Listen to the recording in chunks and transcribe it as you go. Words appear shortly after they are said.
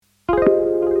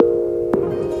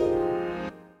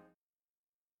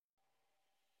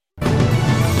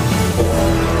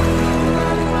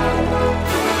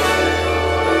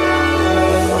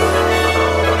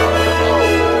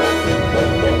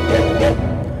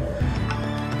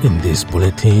In this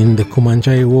bulletin, the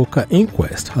Kumanjayi Walker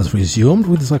inquest has resumed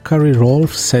with Zachary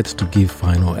Rolfe set to give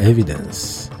final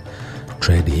evidence.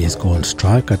 Tradies go on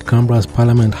strike at Canberra's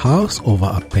Parliament House over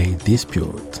a pay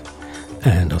dispute.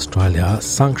 And Australia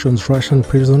sanctions Russian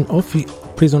prison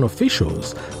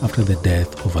officials after the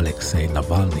death of Alexei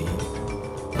Navalny.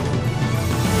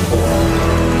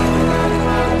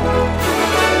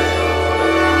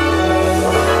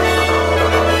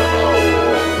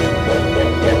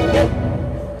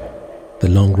 The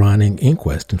long-running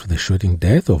inquest into the shooting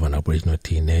death of an Aboriginal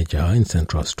teenager in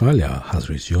Central Australia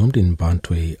has resumed in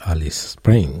Bantway, Alice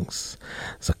Springs.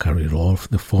 Zachary Rolfe,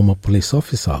 the former police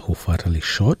officer who fatally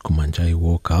shot Kumanjayi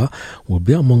Walker, will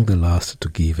be among the last to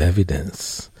give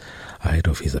evidence. Ahead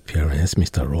of his appearance,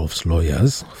 Mr. Rolfe's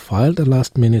lawyers filed a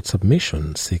last-minute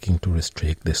submission seeking to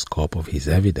restrict the scope of his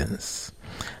evidence.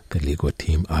 The legal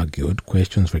team argued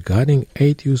questions regarding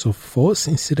 8 use of force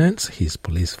incidents, his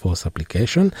police force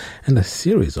application, and a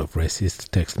series of racist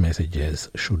text messages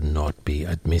should not be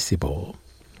admissible.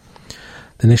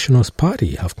 The Nationals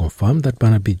Party have confirmed that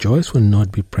Barnaby Joyce will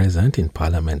not be present in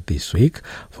Parliament this week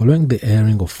following the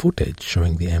airing of footage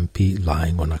showing the MP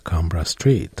lying on a Canberra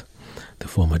street. The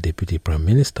former Deputy Prime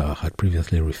Minister had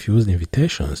previously refused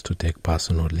invitations to take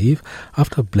personal leave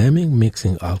after blaming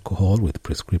mixing alcohol with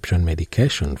prescription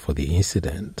medication for the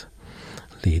incident.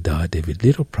 Leader David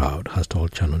Littleproud has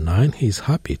told Channel 9 he is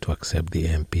happy to accept the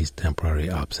MP's temporary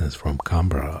absence from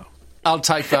Canberra. I'll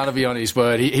take Barnaby on his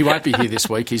word. He won't be here this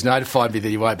week. He's notified me that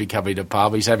he won't be coming to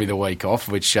pub. He's having the week off,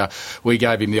 which we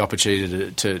gave him the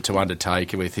opportunity to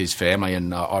undertake with his family,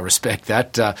 and I respect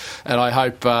that. And I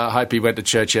hope he went to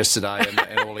church yesterday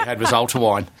and all he had was altar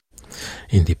wine.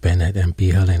 Independent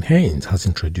MP Helen Haines has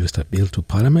introduced a bill to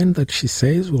Parliament that she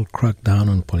says will crack down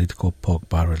on political pork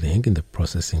barrelling in the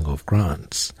processing of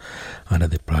grants. Under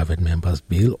the private members'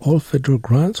 bill, all federal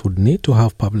grants would need to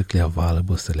have publicly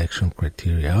available selection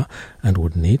criteria and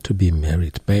would need to be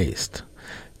merit-based.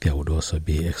 There would also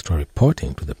be extra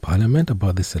reporting to the Parliament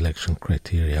about the selection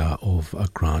criteria of a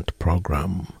grant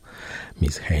program.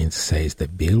 Ms. Haines says the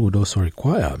bill would also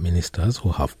require ministers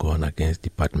who have gone against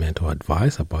departmental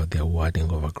advice about the awarding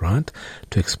of a grant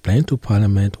to explain to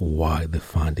Parliament why the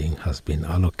funding has been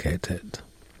allocated.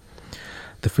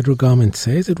 The federal government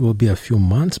says it will be a few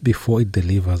months before it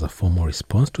delivers a formal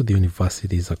response to the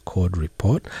university's Accord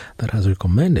report that has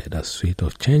recommended a suite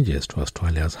of changes to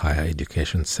Australia's higher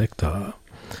education sector.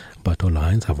 Battle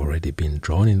lines have already been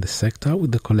drawn in the sector,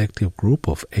 with the collective group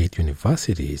of 8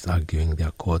 universities arguing the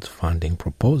Accord's funding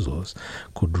proposals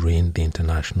could ruin the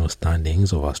international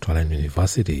standings of Australian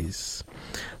universities.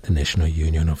 The National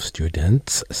Union of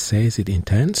Students says it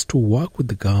intends to work with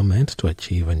the government to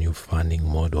achieve a new funding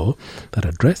model that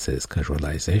addresses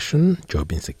casualisation,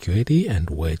 job insecurity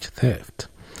and wage theft.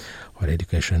 While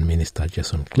Education Minister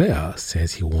Jason Clare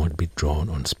says he won't be drawn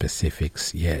on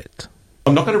specifics yet.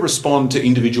 I'm not going to respond to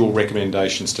individual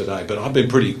recommendations today, but I've been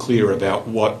pretty clear about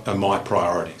what are my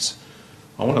priorities.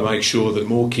 I want to make sure that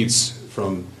more kids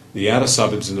from the outer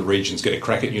suburbs and the regions get a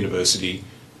crack at university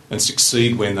and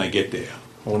succeed when they get there.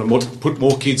 I want to put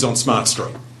more kids on Smart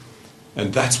Street,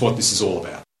 and that's what this is all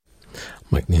about.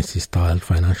 Magnitsky-style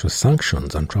financial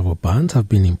sanctions and travel bans have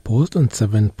been imposed on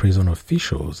 7 prison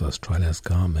officials Australia's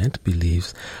government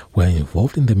believes were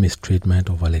involved in the mistreatment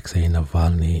of Alexei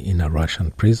Navalny in a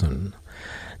Russian prison.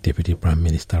 Deputy Prime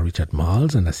Minister Richard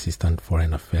Marles and Assistant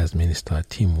Foreign Affairs Minister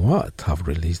Tim Watt have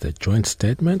released a joint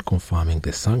statement confirming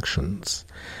the sanctions.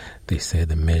 They say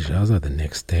the measures are the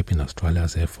next step in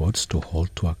Australia's efforts to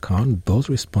hold to account those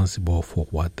responsible for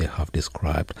what they have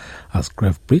described as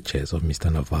grave breaches of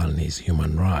Mr. Navalny's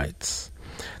human rights.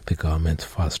 The government's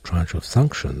first tranche of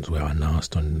sanctions were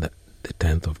announced on the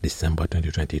 10th of December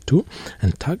 2022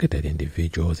 and targeted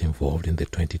individuals involved in the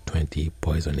 2020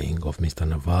 poisoning of Mr.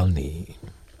 Navalny.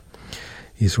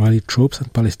 Israeli troops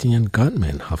and Palestinian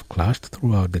gunmen have clashed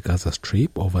throughout the Gaza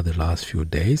Strip over the last few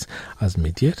days as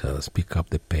mediators pick up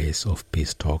the pace of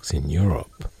peace talks in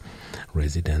Europe.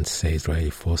 Residents say Israeli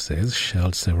forces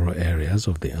shelled several areas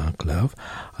of the enclave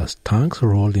as tanks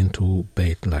rolled into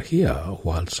Beit Lahia,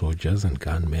 while soldiers and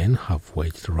gunmen have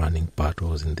waged running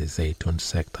battles in the Zaytun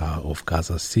sector of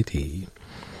Gaza City.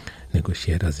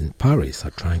 Negotiators in Paris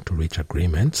are trying to reach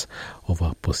agreements over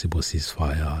a possible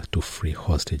ceasefire to free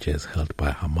hostages held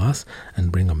by Hamas and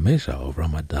bring a measure of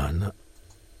Ramadan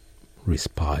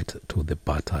respite to the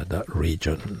battered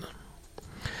region.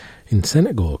 In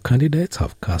Senegal, candidates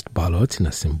have cast ballots in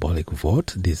a symbolic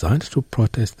vote designed to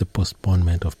protest the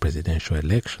postponement of presidential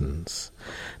elections.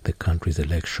 The country's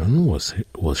election was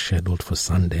scheduled for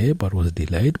Sunday but was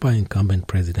delayed by incumbent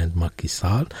President Macky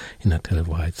Sall in a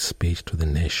televised speech to the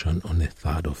nation on the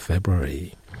 3rd of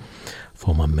February.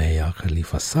 Former Mayor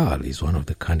Khalifa Sall is one of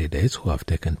the candidates who have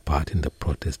taken part in the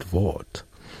protest vote.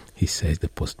 He says the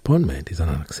postponement is an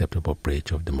unacceptable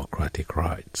breach of democratic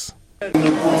rights.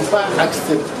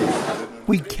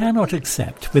 We cannot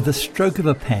accept, with the stroke of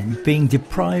a pen, being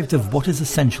deprived of what is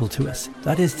essential to us,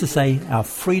 that is to say, our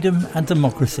freedom and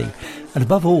democracy, and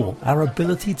above all, our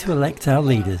ability to elect our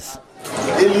leaders.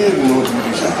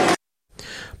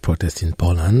 Protests in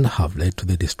Poland have led to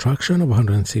the destruction of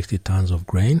 160 tons of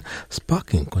grain,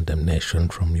 sparking condemnation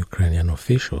from Ukrainian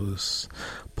officials.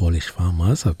 Polish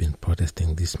farmers have been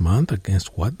protesting this month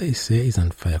against what they say is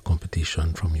unfair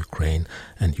competition from Ukraine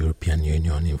and European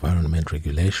Union environment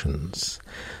regulations.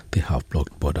 They have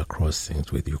blocked border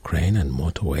crossings with Ukraine and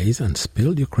motorways and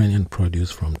spilled Ukrainian produce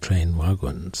from train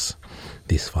wagons.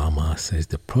 This farmer says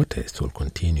the protest will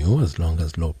continue as long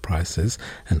as low prices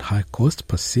and high costs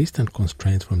persist and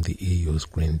constraints from the EU's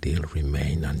Green Deal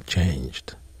remain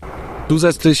unchanged.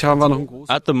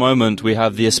 At the moment, we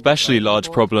have the especially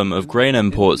large problem of grain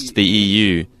imports to the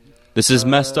EU. This has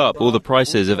messed up all the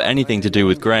prices of anything to do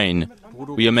with grain.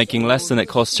 We are making less than it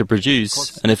costs to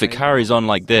produce, and if it carries on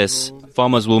like this,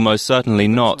 farmers will most certainly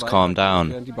not calm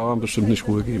down.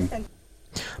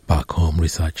 Back home,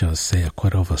 researchers say a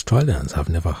quarter of Australians have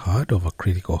never heard of a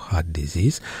critical heart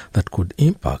disease that could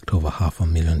impact over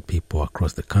 500,000 people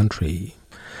across the country.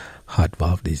 Heart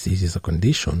valve disease is a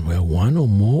condition where one or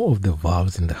more of the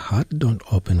valves in the heart don't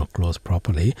open or close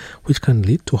properly, which can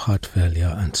lead to heart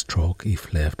failure and stroke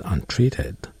if left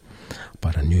untreated.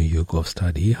 But a new YouGov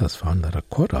study has found that a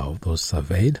quarter of those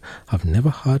surveyed have never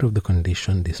heard of the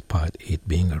condition despite it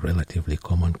being a relatively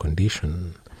common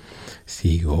condition.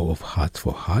 CEO of Hearts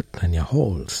for Heart, Tanya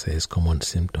Hall, says common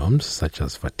symptoms such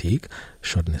as fatigue,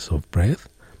 shortness of breath,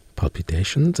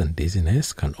 palpitations and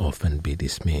dizziness can often be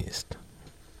dismissed.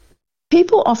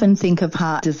 People often think of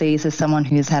heart disease as someone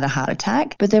who has had a heart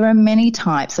attack, but there are many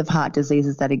types of heart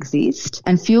diseases that exist,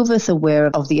 and few of us are aware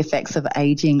of the effects of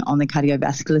ageing on the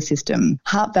cardiovascular system.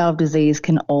 Heart valve disease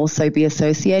can also be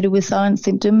associated with silent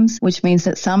symptoms, which means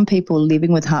that some people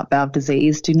living with heart valve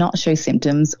disease do not show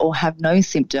symptoms or have no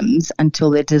symptoms until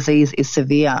their disease is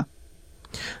severe.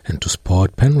 And to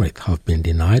sport, Penrith have been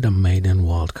denied a maiden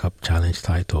World Cup Challenge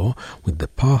title, with the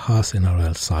powerhouse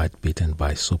NRL side beaten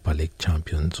by Super League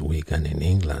champions Wigan in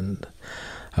England.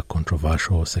 A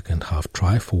controversial second-half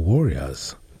try for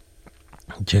Warriors.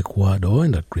 Jake Wardle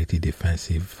and a gritty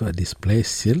defensive display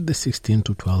sealed the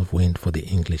 16-12 win for the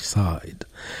English side.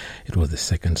 It was the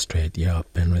second straight year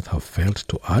Penrith have failed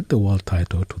to add the world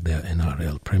title to their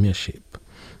NRL premiership.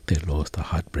 They lost a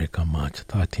heartbreaker match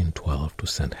 13-12 to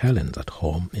St Helens at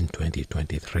home in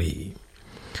 2023.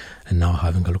 And now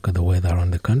having a look at the weather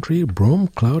around the country. Broome,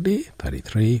 cloudy,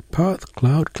 33. Perth,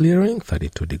 cloud clearing,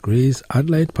 32 degrees.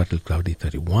 Adelaide, partly cloudy,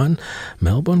 31.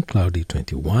 Melbourne, cloudy,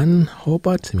 21.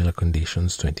 Hobart, similar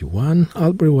conditions, 21.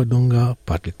 Albury-Wodonga,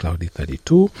 partly cloudy,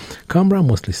 32. Canberra,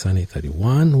 mostly sunny,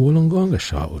 31. Wollongong, a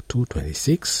shower or 2,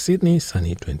 26. Sydney,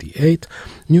 sunny, 28.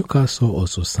 Newcastle,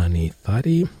 also sunny,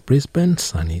 30. Brisbane,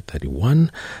 sunny,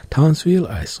 31. Townsville,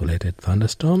 isolated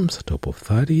thunderstorms, top of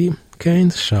 30.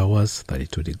 Cairns, showers,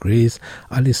 32 degrees.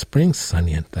 Alice Springs,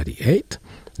 sunny and 38.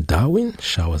 Darwin,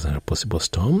 showers and a possible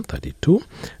storm, 32.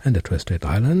 And the Torres Strait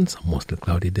Islands, mostly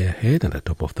cloudy day ahead and a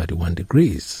top of 31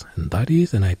 degrees. And that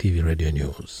is NITV Radio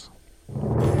News.